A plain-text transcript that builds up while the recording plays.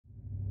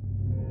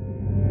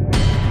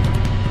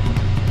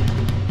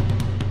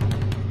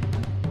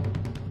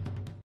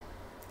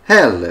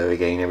Hello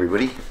again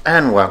everybody,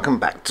 and welcome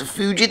back to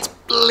Fujit's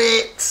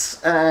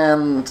Blitz.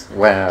 And,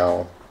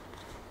 well,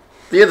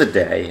 the other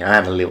day I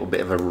had a little bit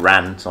of a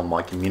rant on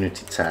my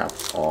community tab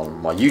on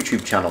my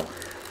YouTube channel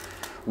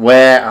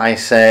where I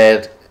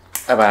said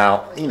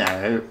about,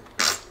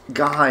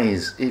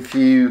 guys, if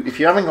you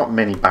haven't got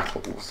many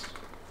battles,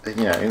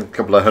 a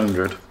couple of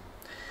hundred,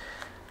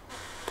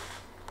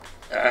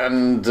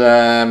 and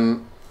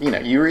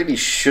you really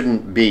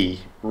shouldn't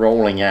be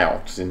rolling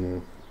out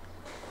in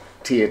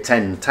tier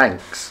 10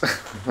 tanks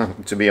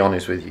to be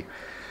honest with you,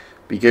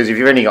 because if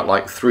you've only got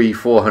like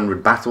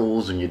 300-400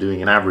 battles and you're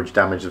doing an average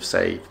damage of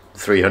say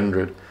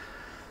 300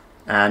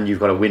 and you've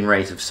got a win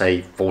rate of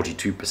say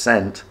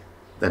 42%,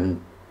 then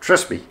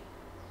trust me,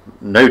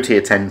 no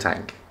tier 10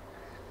 tank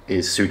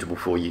is suitable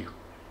for you.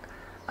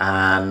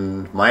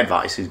 And my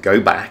advice is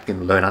go back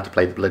and learn how to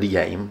play the bloody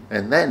game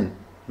and then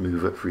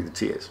move up through the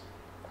tiers.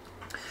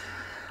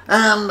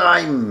 And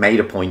I made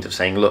a point of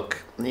saying,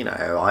 look,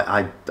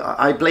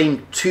 I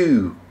blame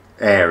two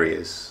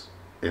areas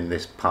in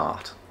this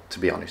part, to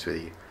be honest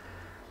with you.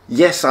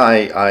 Yes,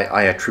 I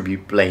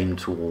attribute blame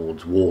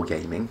towards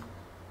wargaming,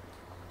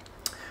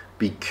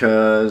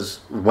 because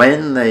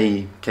when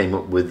they came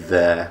up with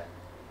their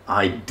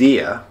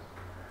idea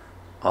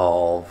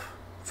of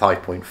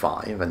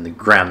 5.5 and the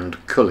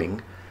grand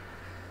culling,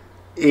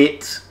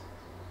 it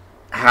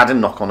had a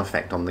knock-on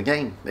effect on the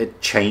game.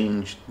 It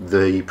changed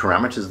the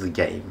parameters of the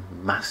game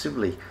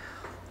massively,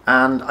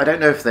 and I don't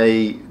know if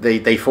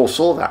they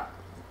foresaw that,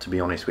 to be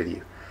honest with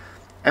you.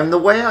 And the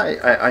way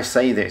I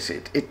say this,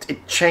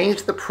 it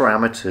changed the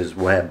parameters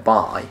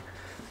whereby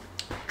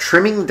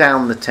trimming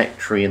down the tech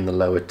tree in the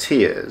lower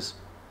tiers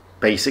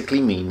basically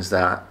means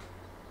that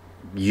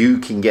you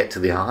can get to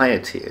the higher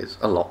tiers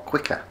a lot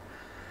quicker.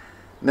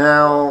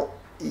 Now,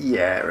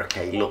 yeah,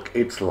 okay, look,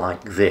 it's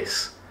like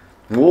this.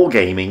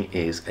 Wargaming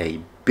is a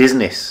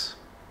business.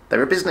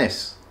 They're a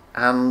business,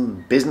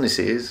 and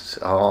businesses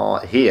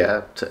are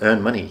here to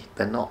earn money.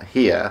 They're not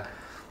here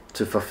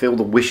to fulfill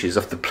the wishes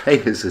of the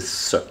players as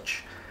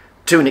such.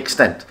 To an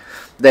extent,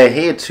 they're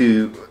here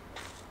to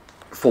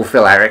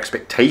fulfill our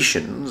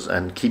expectations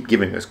and keep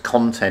giving us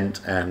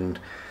content and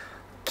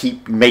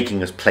keep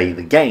making us play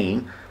the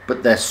game,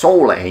 but their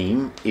sole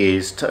aim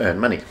is to earn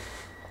money.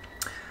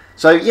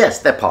 So yes,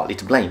 they're partly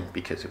to blame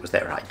because it was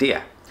their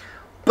idea,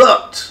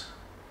 but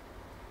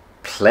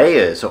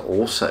players are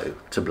also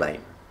to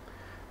blame,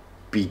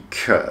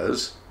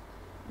 because,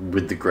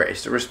 with the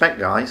greatest of respect,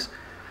 guys,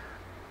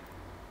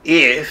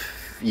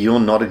 if you're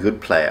not a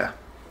good player,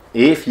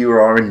 if you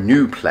are a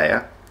new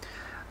player,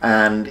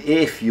 and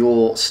if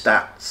your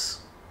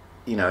stats,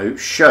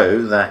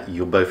 show that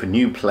you're both a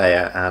new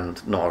player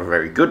and not a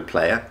very good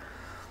player,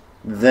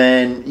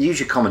 then use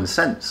your common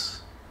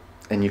sense.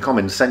 And your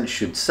common sense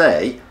should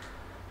say,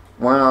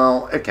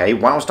 well, okay,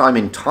 whilst I'm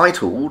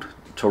entitled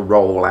to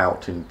roll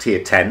out in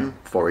tier 10,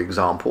 for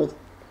example,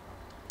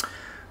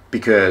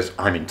 because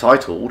I'm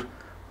entitled,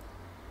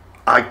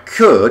 I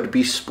could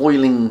be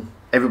spoiling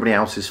everybody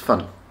else's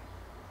fun.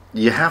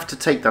 You have to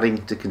take that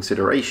into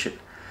consideration.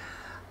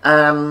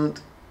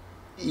 And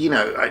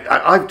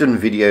I've done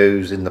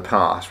videos in the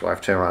past where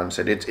I've turned around and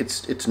said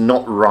it's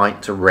not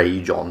right to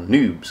rage on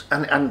noobs,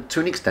 and to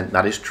an extent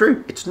that is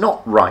true. It's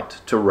not right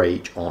to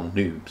rage on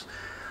noobs.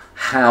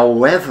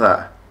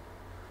 However,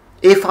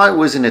 if I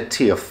was in a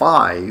tier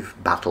 5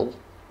 battle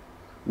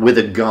with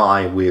a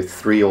guy with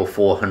 300 or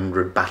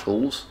 400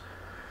 battles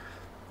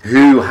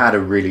who had a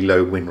really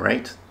low win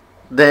rate,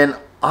 then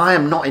I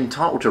am not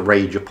entitled to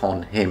rage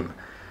upon him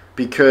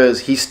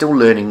because he's still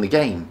learning the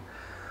game.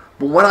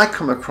 But when I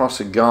come across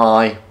a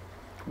guy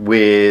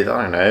with,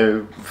 I don't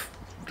know,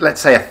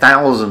 let's say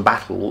 1,000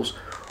 battles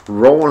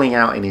rolling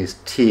out in his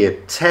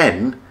tier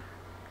 10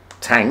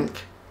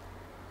 tank,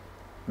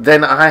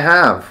 then I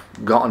have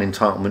got an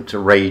entitlement to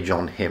rage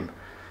on him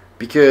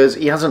because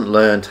he hasn't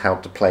learned how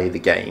to play the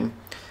game,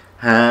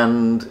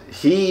 and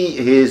he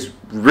is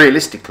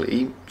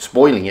realistically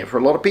spoiling it for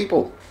a lot of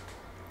people.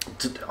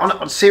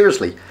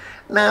 Seriously.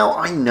 Now,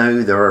 I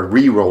know there are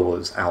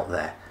re-rollers out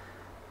there.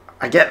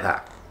 I get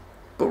that.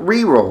 But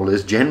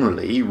re-rollers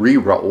generally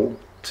re-roll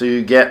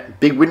to get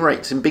big win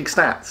rates and big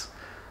stats.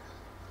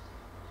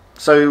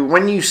 So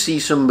when you see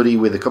somebody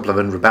with a couple of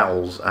hundred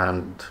battles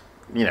and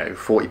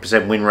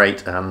 40% win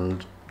rate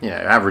and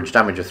average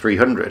damage of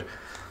 300,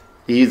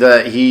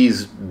 either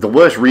he's the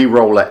worst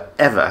re-roller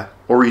ever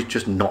or he's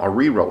just not a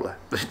re-roller.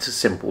 It's a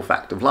simple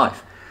fact of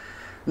life.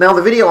 Now,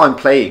 the video I'm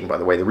playing, by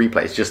the way, the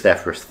replay is just there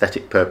for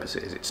aesthetic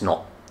purposes. It's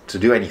not to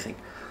do anything.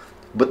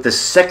 But the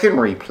second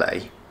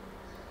replay,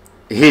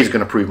 here's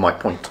going to prove my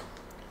point,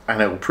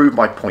 and it will prove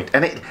my point.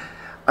 And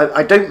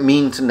I don't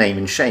mean to name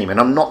and shame, and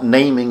I'm not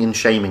naming and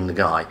shaming the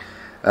guy.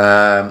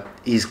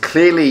 He's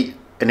clearly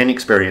an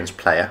inexperienced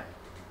player,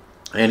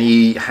 and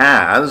he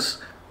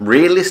has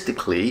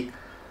realistically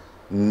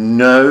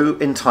no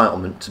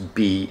entitlement to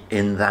be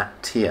in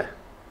that tier,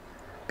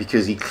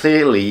 because he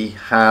clearly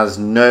has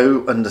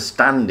no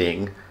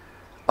understanding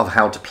of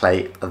how to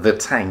play the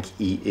tank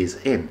he is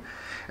in.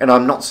 And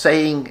I'm not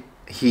saying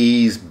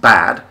he's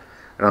bad,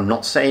 And I'm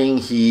not saying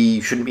he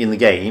shouldn't be in the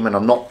game, and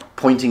I'm not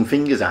pointing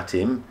fingers at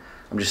him.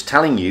 I'm just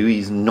telling you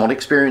he's not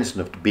experienced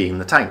enough to be in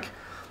the tank.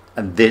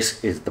 And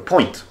this is the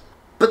point.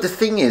 But the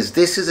thing is,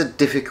 this is a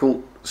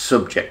difficult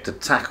subject to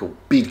tackle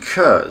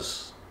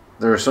because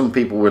there are some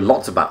people with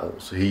lots of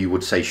battles who you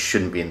would say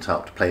shouldn't be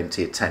entitled to play in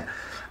tier 10.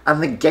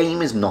 And the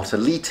game is not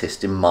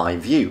elitist in my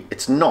view.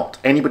 It's not.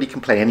 Anybody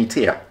can play any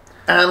tier.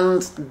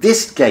 And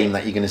this game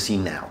that you're going to see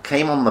now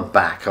came on the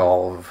back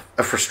of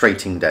a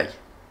frustrating day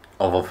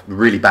of a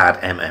really bad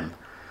MM.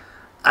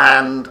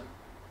 And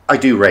I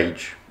do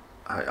rage.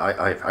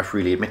 I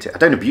freely admit it. I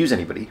don't abuse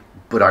anybody,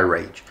 but I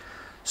rage.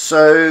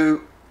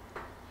 So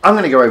I'm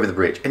going to go over the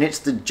bridge, and it's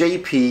the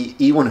JP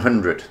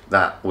E100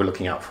 that we're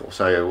looking out for.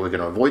 So we're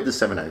going to avoid the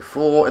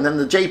 704, and then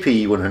the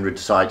JP E100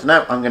 decides,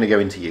 no, I'm going to go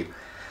into you.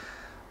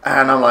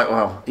 And I'm like,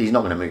 well, he's not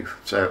going to move,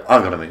 so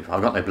I've got to move.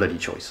 I've got no bloody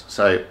choice.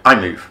 So I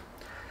move.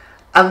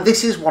 And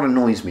this is what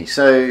annoys me.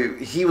 So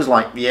he was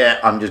like, yeah,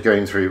 I'm just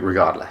going through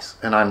regardless.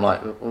 And I'm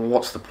like, well,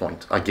 what's the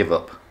point? I give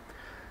up.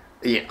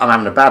 Yeah, I'm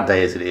having a bad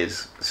day as it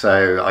is.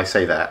 So I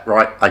say that,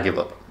 right, I give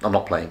up. I'm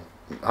not playing.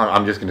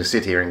 I'm just going to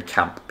sit here and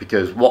camp,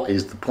 because what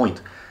is the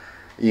point?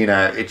 You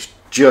know, it's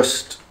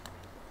just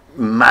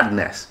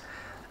madness.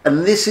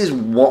 And this is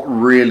what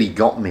really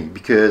got me,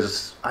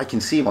 because I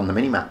can see him on the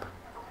minimap.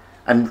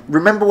 And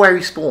remember where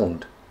he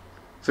spawned.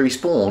 So he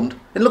spawned,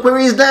 and look where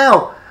he is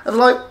now. I'm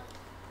like,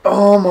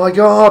 oh my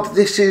god,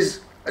 this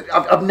is...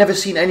 I've never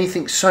seen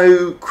anything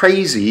so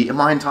crazy in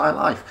my entire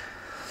life.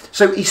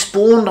 So he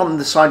spawned on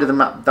the side of the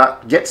map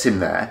that gets him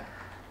there,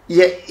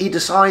 yet he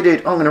decided,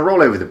 I'm going to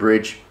roll over the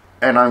bridge,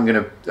 and I'm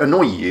going to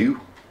annoy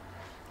you,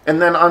 and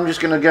then I'm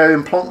just going to go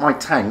and plonk my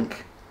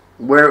tank,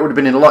 where it would have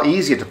been a lot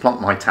easier to plonk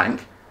my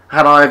tank,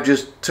 had I have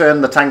just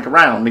turned the tank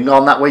around and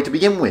gone that way to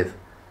begin with.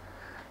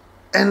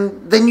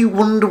 And then you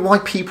wonder why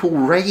people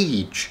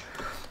rage.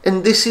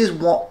 And this is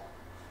what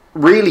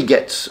really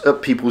gets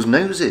up people's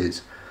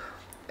noses.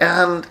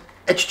 And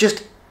it's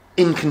just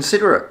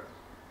inconsiderate.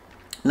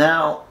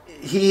 Now,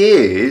 he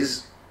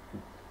is,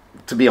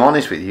 to be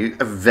honest with you,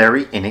 a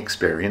very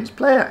inexperienced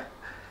player.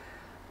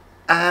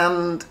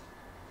 And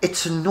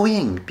it's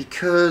annoying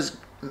because,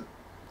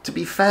 to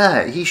be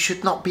fair, he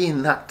should not be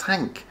in that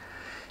tank.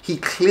 He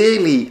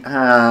clearly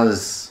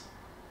has,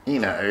 you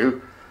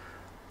know,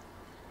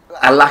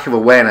 a lack of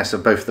awareness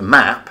of both the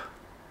map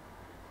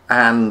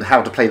and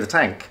how to play the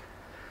tank.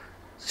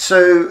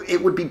 So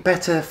it would be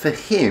better for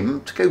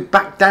him to go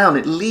back down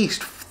at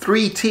least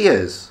 3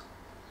 tiers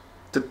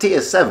to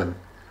tier 7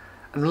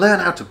 and learn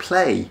how to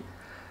play.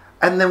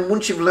 And then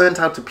once you've learned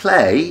how to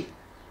play,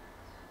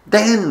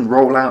 then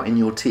roll out in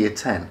your tier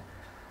 10.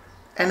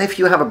 And if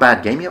you have a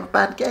bad game, you have a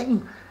bad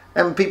game.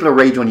 And people are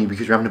raging on you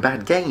because you're having a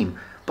bad game.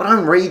 But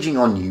I'm raging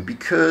on you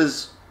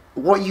because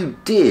what you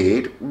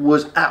did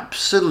was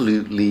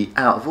absolutely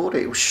out of order.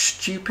 It was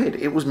stupid.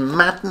 It was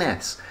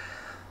madness.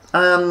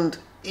 And,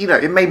 you know,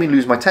 it made me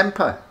lose my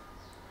temper.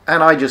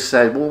 And I just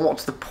said, well,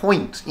 what's the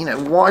point? You know,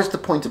 what is the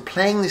point of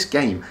playing this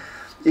game?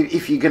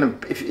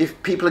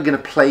 If people are gonna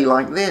play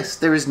like this,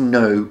 there is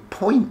no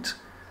point.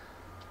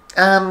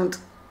 And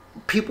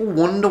people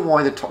wonder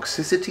why the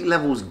toxicity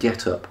levels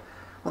get up.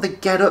 Well, they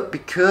get up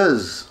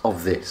because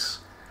of this.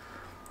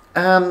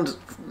 And,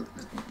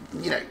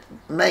 you know,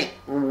 mate,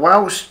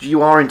 whilst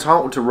you are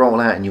entitled to roll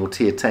out in your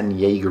tier 10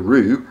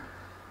 Jaegeroo,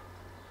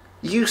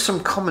 use some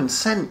common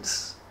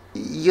sense.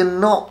 You're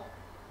not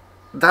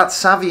that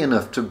savvy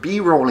enough to be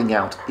rolling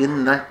out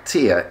in that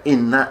tier,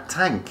 in that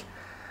tank.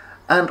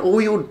 And all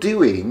you're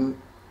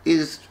doing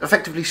is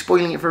effectively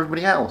spoiling it for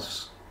everybody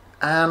else.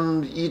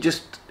 And you're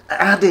just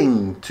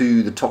adding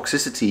to the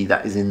toxicity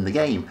that is in the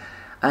game.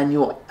 And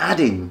you're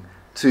adding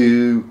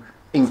to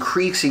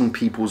increasing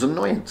people's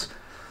annoyance.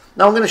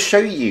 Now I'm going to show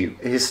you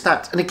his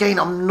stats. And again,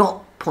 I'm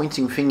not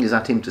pointing fingers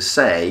at him to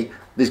say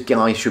this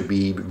guy should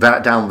be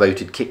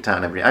downvoted, kicked out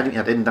and everything.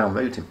 I didn't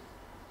downvote him.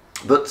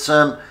 But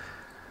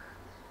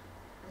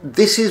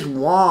this is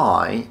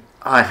why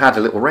I had a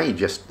little rage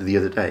just the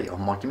other day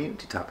on my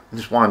community tab. And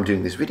this is why I'm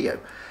doing this video.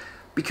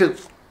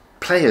 Because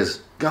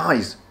players,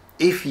 guys,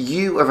 if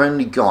you have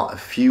only got a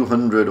few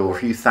hundred or a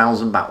few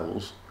thousand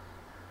battles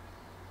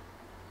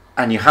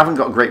and you haven't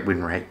got a great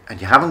win rate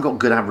and you haven't got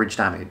good average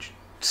damage,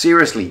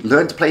 seriously,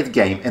 learn to play the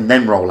game and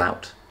then roll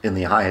out in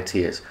the higher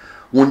tiers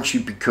once you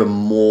become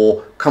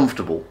more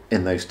comfortable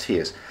in those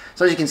tiers.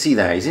 So as you can see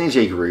there, he's in his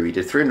Jaegeroo, he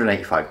did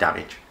 385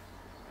 damage.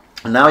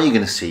 And now you're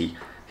going to see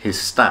his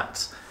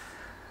stats.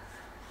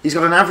 He's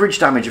got an average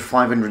damage of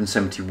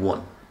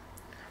 571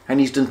 and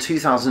he's done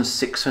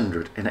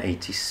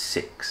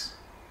 2,686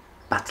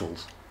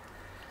 battles.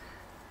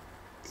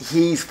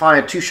 He's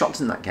fired 2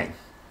 shots in that game.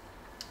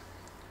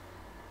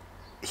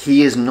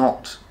 He is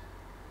not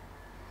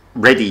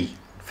ready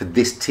for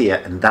this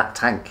tier and that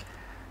tank.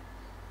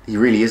 He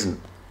really isn't.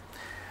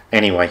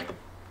 Anyway,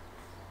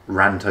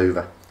 rant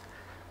over.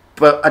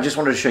 But I just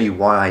wanted to show you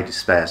why I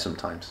despair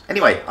sometimes.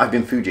 Anyway, I've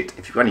been Fujit.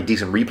 If you've got any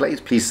decent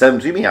replays, please send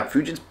them to me at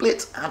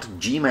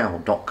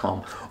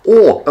fujitsblitz@gmail.com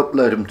or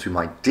upload them to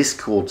my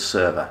Discord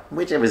server,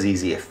 whichever's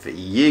easier for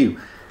you.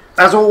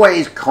 As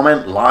always,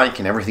 comment, like,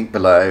 and everything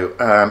below.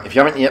 If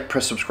you haven't yet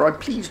pressed subscribe,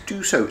 please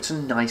do so. It's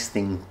a nice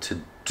thing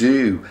to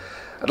do.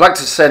 I'd like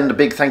to send a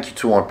big thank you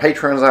to our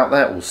patrons out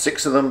there, all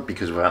 6 of them,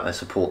 because without their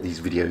support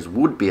these videos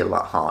would be a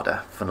lot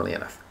harder, funnily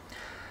enough.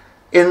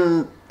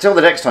 Until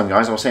the next time,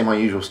 guys, I'll say my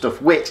usual stuff,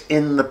 which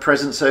in the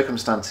present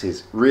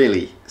circumstances,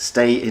 really,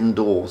 stay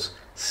indoors,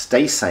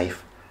 stay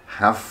safe,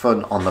 have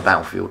fun on the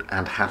battlefield,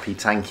 and happy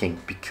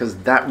tanking, because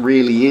that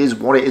really is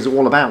what it is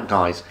all about,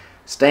 guys.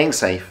 Staying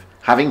safe,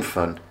 having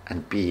fun,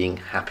 and being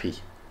happy.